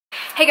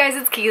Hey guys,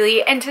 it's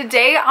Keeley, and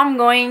today I'm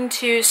going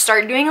to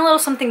start doing a little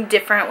something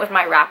different with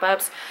my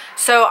wrap-ups.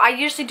 So I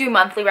usually do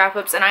monthly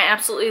wrap-ups, and I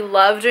absolutely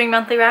love doing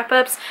monthly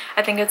wrap-ups.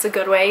 I think it's a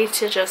good way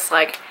to just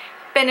like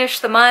finish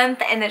the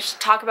month and then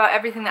just talk about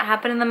everything that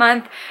happened in the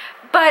month.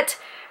 But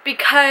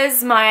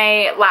because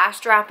my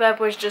last wrap-up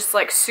was just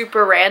like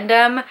super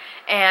random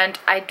and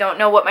I don't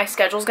know what my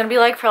schedule's gonna be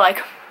like for like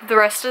the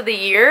rest of the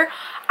year,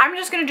 I'm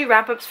just going to do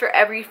wrap-ups for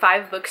every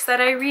 5 books that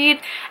I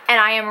read, and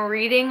I am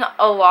reading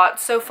a lot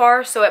so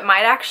far, so it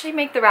might actually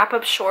make the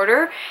wrap-ups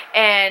shorter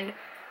and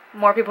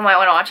more people might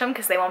want to watch them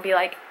because they won't be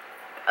like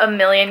a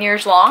million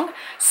years long.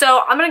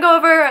 So I'm going to go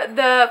over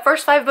the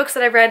first 5 books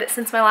that I've read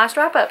since my last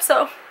wrap-up,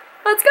 so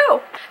let's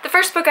go! The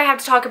first book I have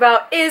to talk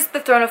about is The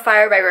Throne of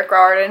Fire by Rick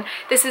Riordan.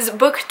 This is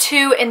book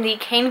 2 in the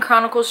Kane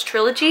Chronicles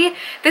trilogy.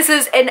 This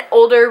is an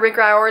older Rick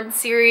Riordan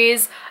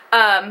series.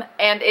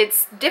 And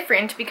it's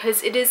different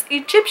because it is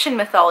Egyptian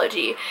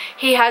mythology.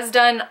 He has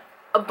done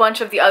a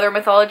bunch of the other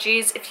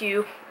mythologies. If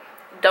you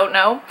don't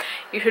know,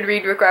 you should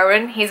read Rick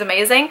Riordan. He's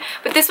amazing.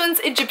 But this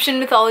one's Egyptian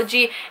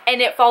mythology,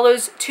 and it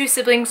follows 2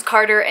 siblings,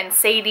 Carter and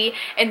Sadie,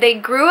 and they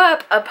grew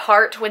up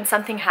apart when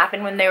something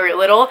happened when they were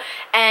little,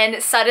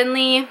 and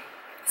suddenly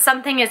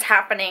something is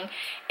happening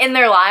in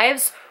their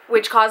lives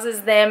which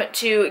causes them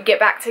to get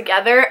back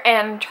together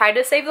and try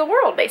to save the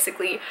world,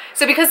 basically.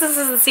 So because this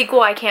is a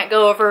sequel, I can't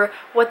go over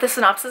what the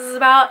synopsis is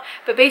about,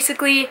 but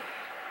basically,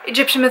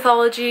 Egyptian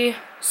mythology,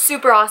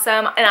 super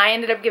awesome, and I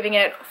ended up giving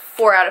it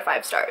 4 out of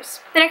 5 stars.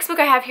 The next book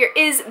I have here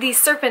is The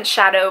Serpent's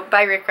Shadow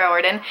by Rick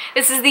Riordan.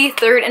 This is the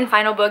 3rd and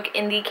final book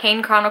in the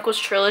Kane Chronicles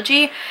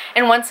trilogy,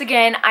 and once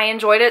again, I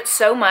enjoyed it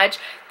so much.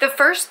 The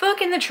first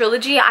book in the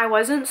trilogy, I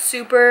wasn't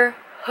super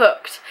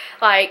hooked.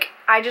 Like,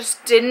 I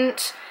just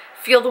didn't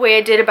feel the way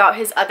I did about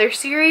his other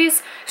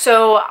series,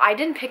 so I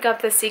didn't pick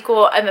up the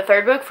sequel and the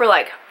 3rd book for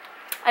like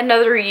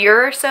another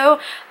year or so,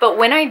 but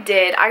when I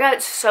did, I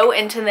got so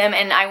into them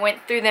and I went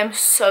through them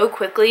so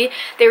quickly.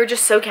 They were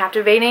just so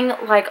captivating,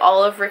 like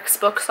all of Rick's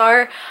books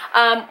are.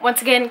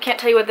 Once again, can't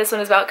tell you what this one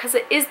is about because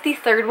it is the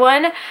 3rd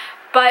one,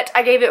 but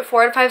I gave it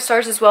 4 out of 5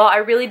 stars as well. I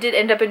really did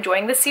end up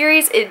enjoying the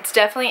series. It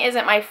definitely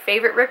isn't my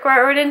favorite Rick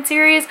Riordan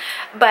series,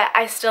 but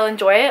I still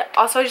enjoy it.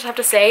 Also, I just have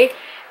to say,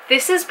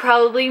 this is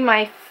probably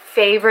my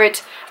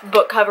favorite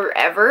book cover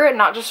ever,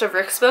 not just of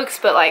Rick's books,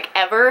 but like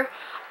ever.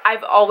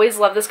 I've always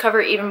loved this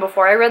cover even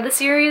before I read the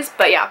series,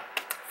 but yeah,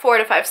 4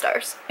 out of 5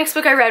 stars. Next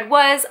book I read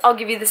was I'll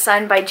Give You the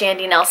Sun by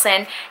Jandy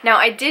Nelson. Now,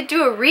 I did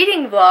do a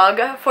reading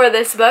vlog for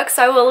this book,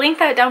 so I will link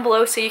that down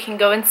below so you can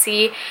go and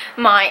see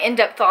my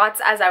in-depth thoughts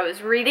as I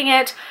was reading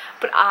it,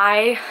 but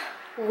I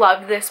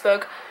loved this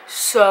book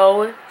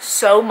so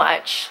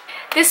much.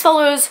 This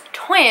follows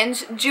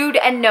twins, Jude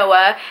and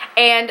Noah,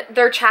 and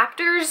their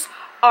chapters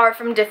are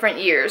from different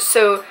years.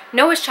 So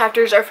Noah's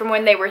chapters are from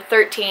when they were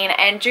 13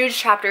 and Jude's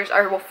chapters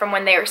are from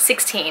when they were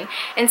 16,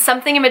 and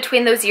something in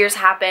between those years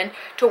happened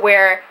to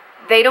where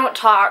they don't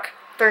talk,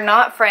 they're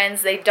not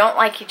friends, they don't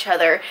like each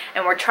other,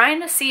 and we're trying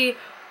to see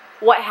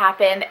what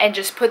happened and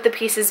just put the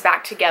pieces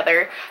back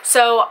together.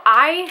 So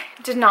I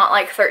did not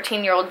like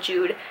 13-year-old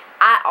Jude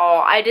at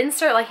all. I didn't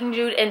start liking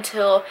Jude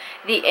until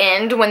the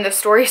end when the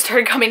story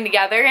started coming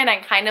together and I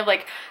kind of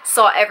like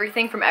saw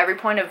everything from every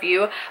point of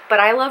view, but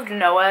I loved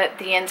Noah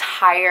the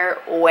entire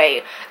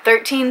way.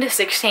 13 to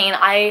 16,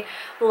 I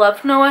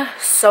loved Noah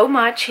so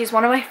much. He's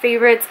one of my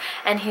favorites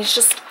and he's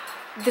just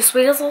the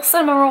sweetest little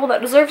cinnamon roll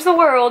that deserves the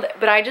world,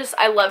 but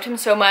I loved him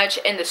so much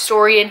in the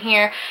story in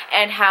here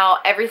and how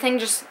everything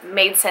just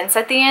made sense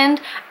at the end.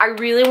 I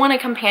really want a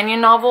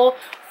companion novel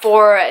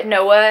for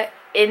Noah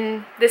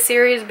in this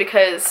series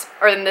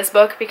or in this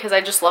book because I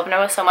just love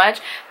Noah so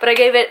much, but I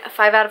gave it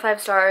 5 out of 5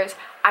 stars.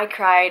 I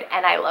cried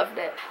and I loved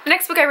it. The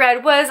next book I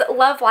read was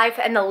Love, Life,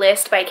 and the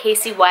List by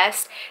Casey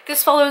West.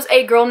 This follows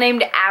a girl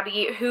named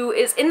Abby who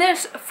is in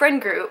this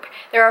friend group.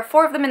 There are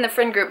 4 of them in the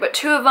friend group, but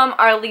 2 of them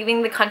are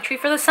leaving the country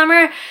for the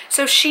summer,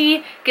 so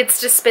she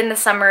gets to spend the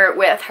summer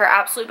with her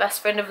absolute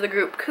best friend of the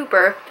group,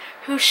 Cooper,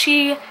 who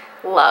she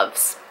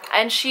loves.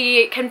 And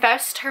she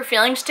confessed her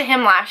feelings to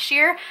him last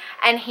year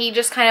and he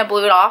just kind of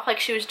blew it off like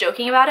she was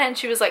joking about it, and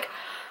she was like,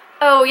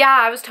 oh yeah,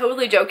 I was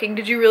totally joking.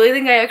 Did you really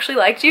think I actually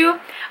liked you?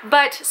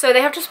 But so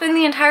they have to spend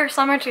the entire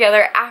summer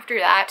together after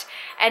that,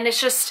 and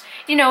it's just,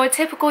 you know, a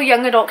typical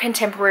young adult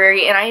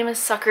contemporary, and I am a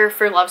sucker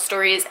for love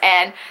stories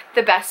and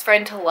the best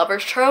friend to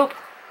lovers trope.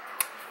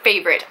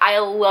 Favorite. I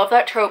love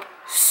that trope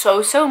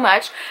so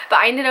much, but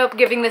I ended up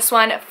giving this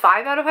one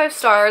 5 out of 5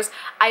 stars.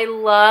 I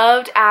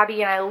loved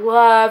Abby and I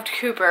loved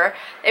Cooper.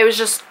 It was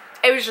just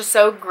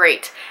so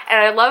great,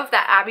 and I love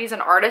that Abby's an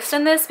artist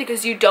in this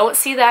because you don't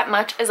see that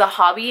much as a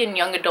hobby in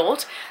young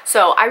adult,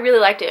 so I really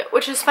liked it,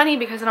 which is funny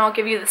because in I'll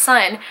Give You the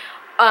Sun,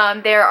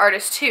 they're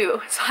artists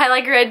too, so I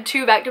like read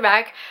 2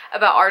 back-to-back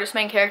about artist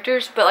main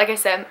characters, but like I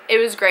said, it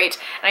was great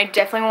and I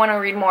definitely want to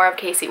read more of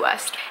Casey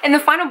West. And the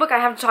final book I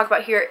have to talk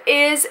about here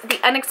is The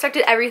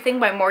Unexpected Everything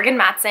by Morgan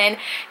Matson.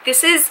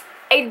 This is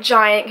a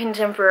giant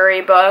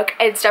contemporary book.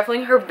 It's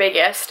definitely her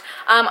biggest.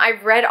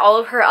 I've read all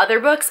of her other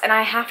books, and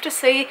I have to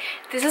say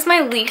this is my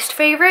least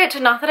favorite.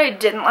 Not that I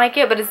didn't like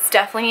it, but it's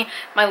definitely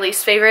my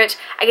least favorite.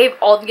 I gave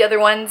all the other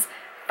ones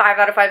 5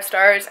 out of 5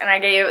 stars, and I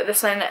gave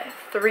this one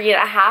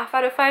 3.5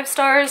 out of 5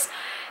 stars.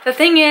 The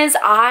thing is,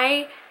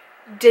 I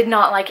did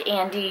not like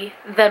Andy,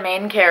 the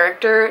main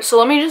character, so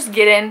let me just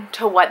get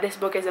into what this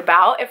book is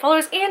about. It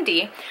follows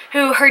Andy,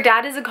 who her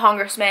dad is a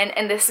congressman,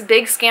 and this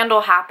big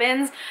scandal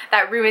happens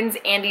that ruins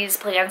Andy's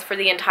plans for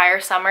the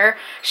entire summer.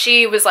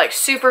 She was like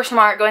super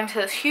smart, going to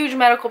this huge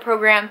medical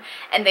program,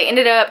 and they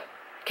ended up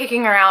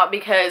kicking her out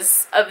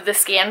because of the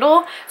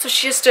scandal. So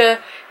she has to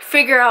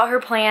figure out her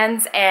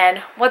plans and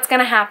what's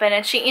gonna happen,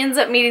 and she ends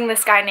up meeting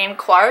this guy named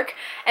Clark,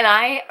 and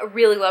I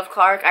really love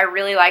Clark. I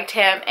really liked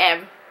him,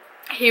 and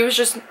he was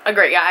just a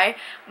great guy,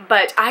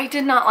 but I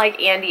did not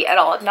like Andy at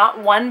all.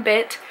 Not one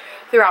bit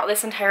throughout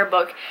this entire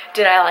book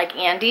did I like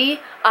Andy.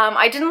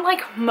 I didn't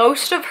like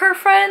most of her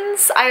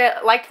friends.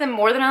 I liked them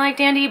more than I liked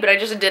Andy, but I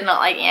just did not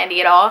like Andy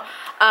at all,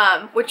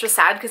 which was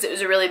sad because it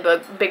was a really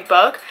big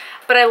book.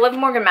 But I love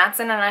Morgan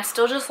Matson, and I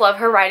still just love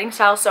her writing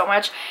style so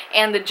much,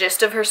 and the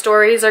gist of her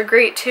stories are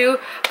great too.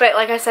 But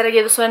like I said, I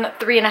gave this one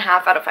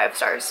 3.5 out of 5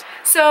 stars.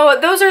 So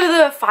those are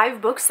the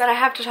 5 books that I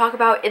have to talk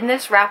about in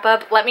this wrap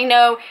up. Let me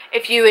know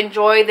if you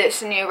enjoy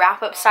this new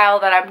wrap up style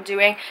that I'm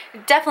doing.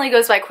 It definitely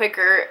goes by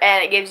quicker,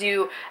 and it gives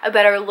you a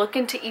better look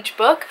into each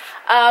book.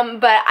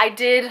 But I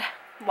did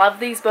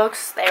love these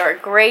books. They are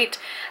great.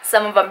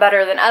 Some of them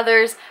better than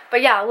others.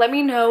 But yeah, let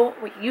me know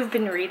what you've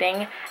been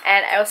reading,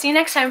 and I will see you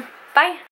next time. Bye!